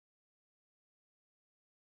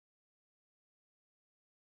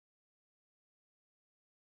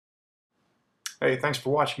Hey, thanks for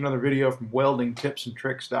watching another video from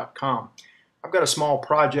weldingtipsandtricks.com. I've got a small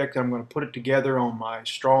project. I'm going to put it together on my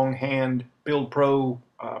Stronghand BuildPro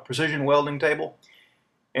precision welding table.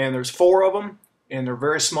 And there's 4 of them, and they're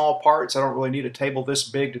very small parts. I don't really need a table this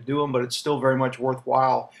big to do them, but it's still very much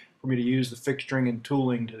worthwhile for me to use the fixturing and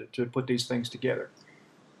tooling to put these things together.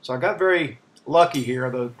 So I got very lucky here.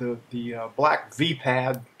 The black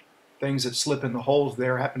V-pad things that slip in the holes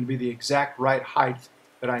there happen to be the exact right height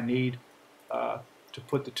that I need to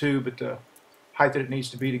put the tube at the height that it needs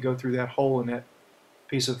to be to go through that hole in that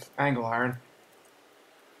piece of angle iron.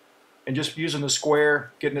 And just using the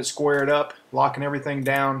square, getting it squared up, locking everything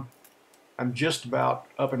down, I'm just about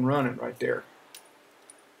up and running right there.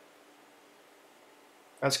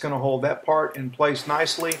 That's going to hold that part in place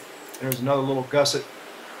nicely. And there's another little gusset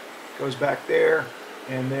goes back there,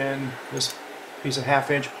 and then this piece of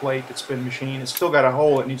 1/2-inch plate that's been machined. It's still got a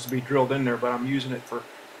hole that needs to be drilled in there, but I'm using it for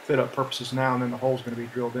fit-up purposes now, and then the hole's going to be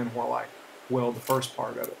drilled in while I weld the first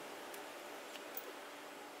part of it.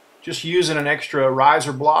 Just using an extra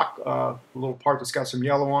riser block, a little part that's got some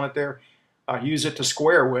yellow on it there. Use it to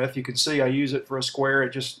square with. You can see I use it for a square.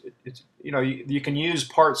 It's you know, you can use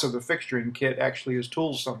parts of the fixturing kit actually as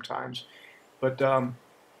tools sometimes, but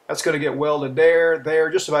that's going to get welded there,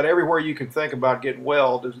 just about everywhere you can think about getting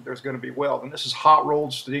weld. There's going to be weld, and this is hot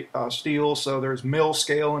rolled steel, so there's mill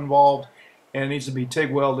scale involved, and it needs to be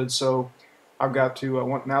TIG welded. So I've got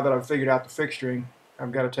to now that I've figured out the fixturing,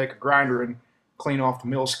 I've got to take a grinder and clean off the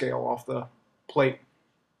mill scale off the plate.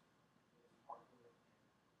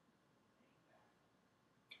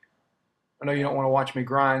 I know you don't want to watch me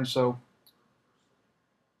grind, so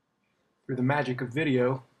through the magic of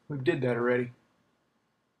video, we did that already.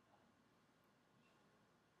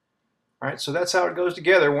 All right, so that's how it goes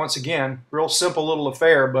together. Once again, real simple little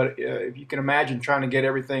affair, but if you can imagine trying to get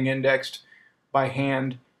everything indexed by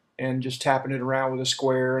hand and just tapping it around with a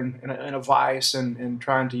square and a vise and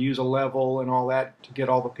trying to use a level and all that to get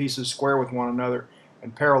all the pieces square with one another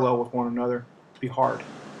and parallel with one another, it'd be hard.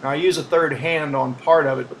 Now I use a third hand on part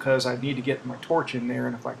of it because I need to get my torch in there,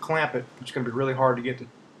 and if I clamp it, it's going to be really hard to get the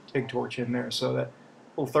TIG torch in there, so that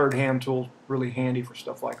little third hand tool is really handy for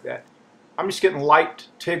stuff like that. I'm just getting light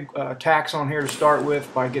TIG tacks on here to start with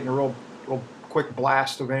by getting a real quick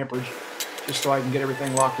blast of amperage just so I can get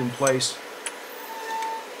everything locked in place.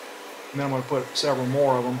 And then I'm going to put several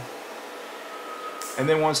more of them. And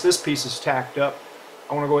then once this piece is tacked up,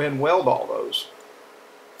 I want to go ahead and weld all those.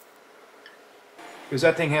 Because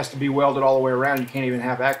that thing has to be welded all the way around. You can't even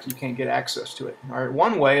have you can't get access to it. All right,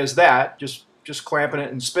 one way is that, just clamping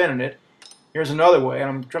it and spinning it. Here's another way, and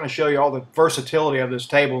I'm trying to show you all the versatility of this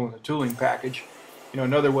table and the tooling package. You know,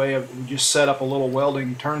 another way of just set up a little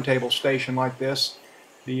welding turntable station like this.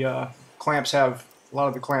 The clamps have, a lot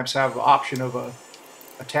of the clamps have the option of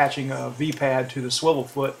attaching a V-pad to the swivel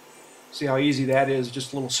foot. See how easy that is,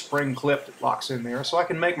 just a little spring clip that locks in there. So I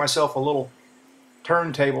can make myself a little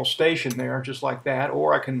turntable station there, just like that,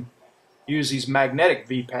 or I can use these magnetic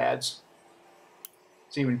V-pads.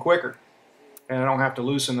 It's even quicker, and I don't have to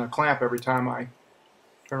loosen the clamp every time I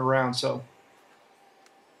turn around, so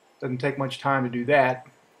it doesn't take much time to do that.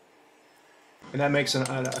 And that makes a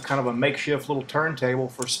kind of a makeshift little turntable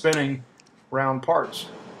for spinning round parts.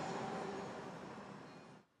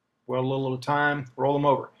 Weld a little at a time, roll them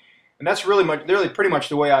over. And that's really pretty much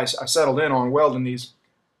the way I settled in on welding these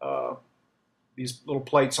little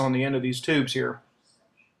plates on the end of these tubes here.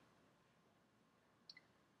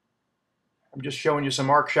 I'm just showing you some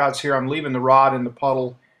arc shots here. I'm leaving the rod in the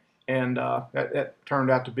puddle, and that turned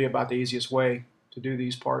out to be about the easiest way to do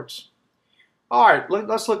these parts. All right,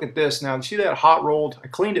 let's look at this now. You see that hot rolled? I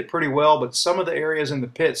cleaned it pretty well, but some of the areas in the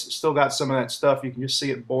pits still got some of that stuff. You can just see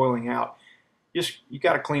it boiling out. You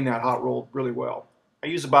got to clean that hot rolled really well. I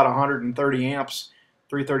use about 130 amps,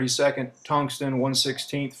 3/32 tungsten,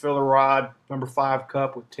 1/16 filler rod, number 5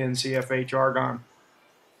 cup with 10 CFH argon.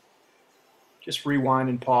 Just rewind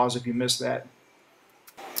and pause if you missed that.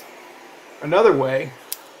 Another way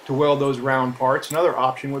to weld those round parts, another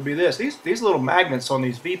option would be this. These little magnets on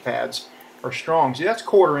these V-pads are strong. See, that's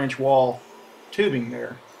 1/4-inch wall tubing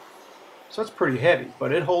there. So that's pretty heavy,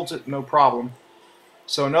 but it holds it no problem.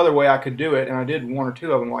 So another way I could do it, and I did 1 or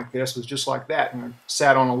 2 of them like this, was just like that. And I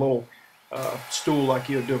sat on a little stool like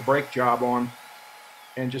you would do a brake job on,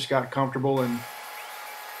 and just got comfortable and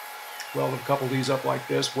welded a couple of these up like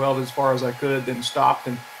this, welded as far as I could, then stopped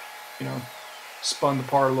and, you know, spun the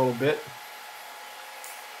part a little bit.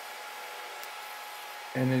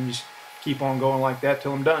 And then just keep on going like that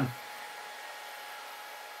till I'm done.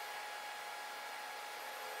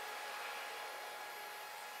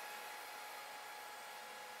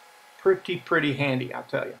 Pretty handy, I'll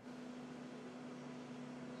tell you.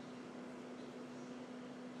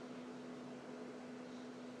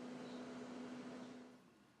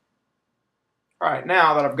 Alright,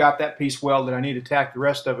 now that I've got that piece welded, I need to tack the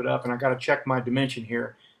rest of it up, and I've got to check my dimension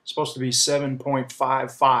here. It's supposed to be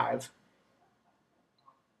 7.55,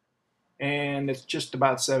 and it's just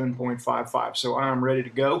about 7.55, so I'm ready to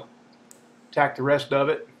go. Tack the rest of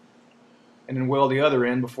it, and then weld the other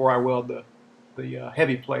end before I weld the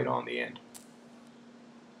heavy plate on the end.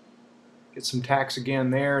 Get some tacks again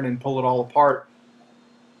there, and then pull it all apart.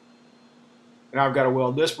 And I've got to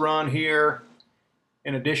weld this run here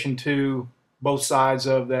in addition to both sides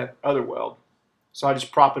of that other weld. So I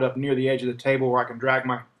just prop it up near the edge of the table where I can drag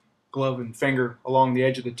my glove and finger along the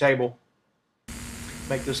edge of the table.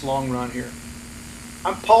 Make this long run here.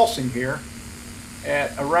 I'm pulsing here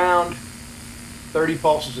at around 30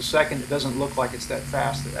 pulses a second. It doesn't look like it's that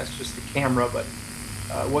fast. That's just the camera, but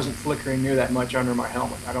it wasn't flickering near that much under my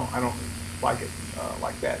helmet. I don't like it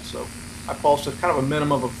like that. So I pulsed at kind of a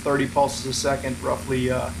minimum of 30 pulses a second,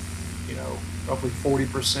 roughly roughly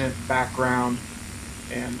 40% background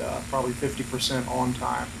and probably 50% on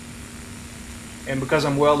time. And because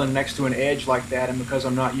I'm welding next to an edge like that, and because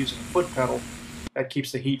I'm not using a foot pedal, that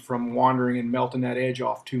keeps the heat from wandering and melting that edge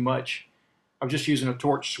off too much. I was just using a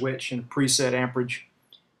torch switch and preset amperage,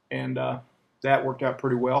 and that worked out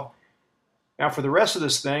pretty well. Now for the rest of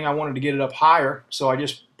this thing, I wanted to get it up higher, so I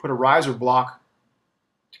just put a riser block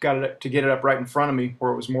to get it up right in front of me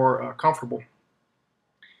where it was more comfortable.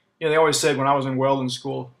 You know, they always said when I was in welding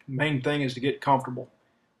school, the main thing is to get comfortable.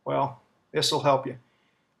 Well, this will help you.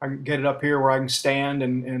 I can get it up here where I can stand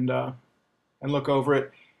and look over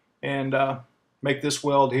it and make this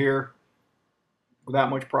weld here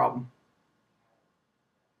without much problem.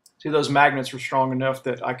 See, those magnets are strong enough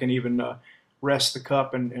that I can even rest the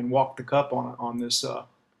cup and walk the cup on this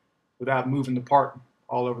without moving the part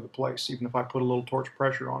all over the place, even if I put a little torch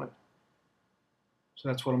pressure on it. So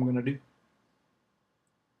that's what I'm going to do.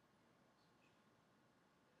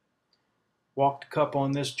 Walk the cup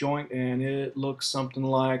on this joint, and it looks something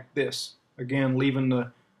like this. Again, leaving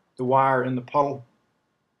the wire in the puddle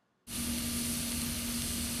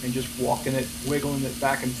and just walking it, wiggling it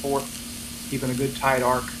back and forth, keeping a good tight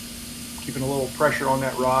arc, keeping a little pressure on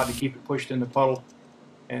that rod to keep it pushed in the puddle,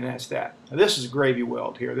 and that's that. Now, this is a gravy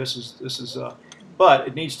weld here. This is but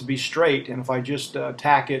it needs to be straight, and if I just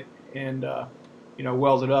tack it and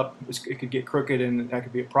weld it up, it could get crooked, and that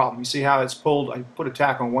could be a problem. You see how it's pulled? I put a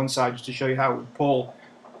tack on one side just to show you how it would pull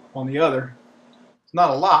on the other. It's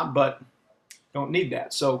not a lot, but don't need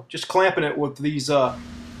that. So just clamping it with these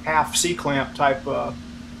half C-clamp type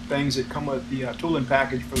things that come with the tooling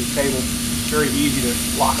package for the table. It's very easy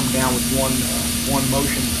to lock them down with one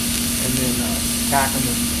motion, and then tack them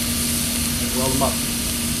and weld them up.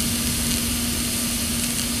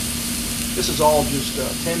 This is all just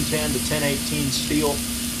 1010 to 1018 steel.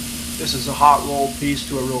 This is a hot rolled piece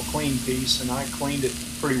to a real clean piece, and I cleaned it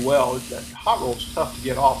pretty well. That hot roll is tough to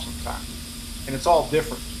get off sometimes, and it's all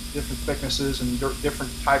different thicknesses and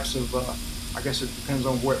different types of. I guess it depends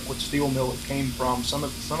on what steel mill it came from. Some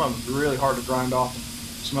of it's really hard to grind off, and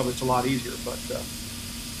some of it's a lot easier. But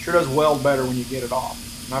sure does weld better when you get it off.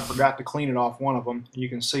 And I forgot to clean it off one of them. You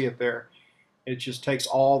can see it there. It just takes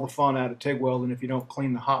all the fun out of TIG welding if you don't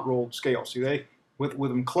clean the hot rolled scale. See, with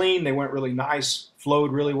them clean, they went really nice,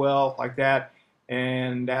 flowed really well like that,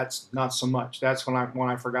 and that's not so much. That's when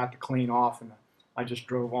I forgot to clean off, and I just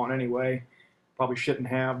drove on anyway. Probably shouldn't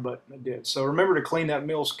have, but I did. So remember to clean that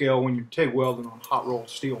mill scale when you're TIG welding on hot rolled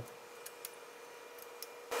steel.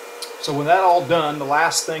 So with that all done, the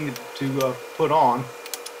last thing to put on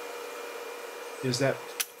is that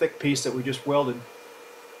thick piece that we just welded.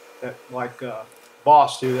 That, like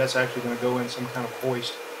Boss do, that's actually going to go in some kind of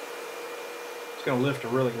hoist. It's going to lift a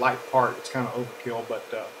really light part. It's kind of overkill, but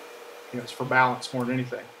it's for balance more than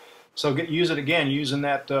anything. So use it again using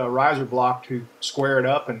that riser block to square it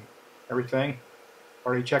up and everything.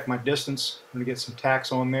 Already checked my distance. I'm going to get some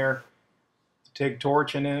tacks on there, the TIG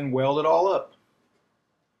torch, and then weld it all up.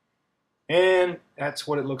 And that's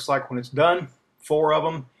what it looks like when it's done. 4 of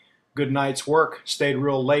them. Good night's work. Stayed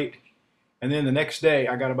real late. And then the next day,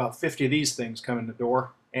 I got about 50 of these things coming to the door.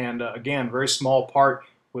 And again, very small part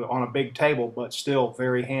on a big table, but still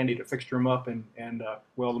very handy to fixture them up and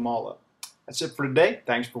weld them all up. That's it for today.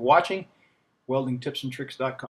 Thanks for watching. WeldingTipsandTricks.com.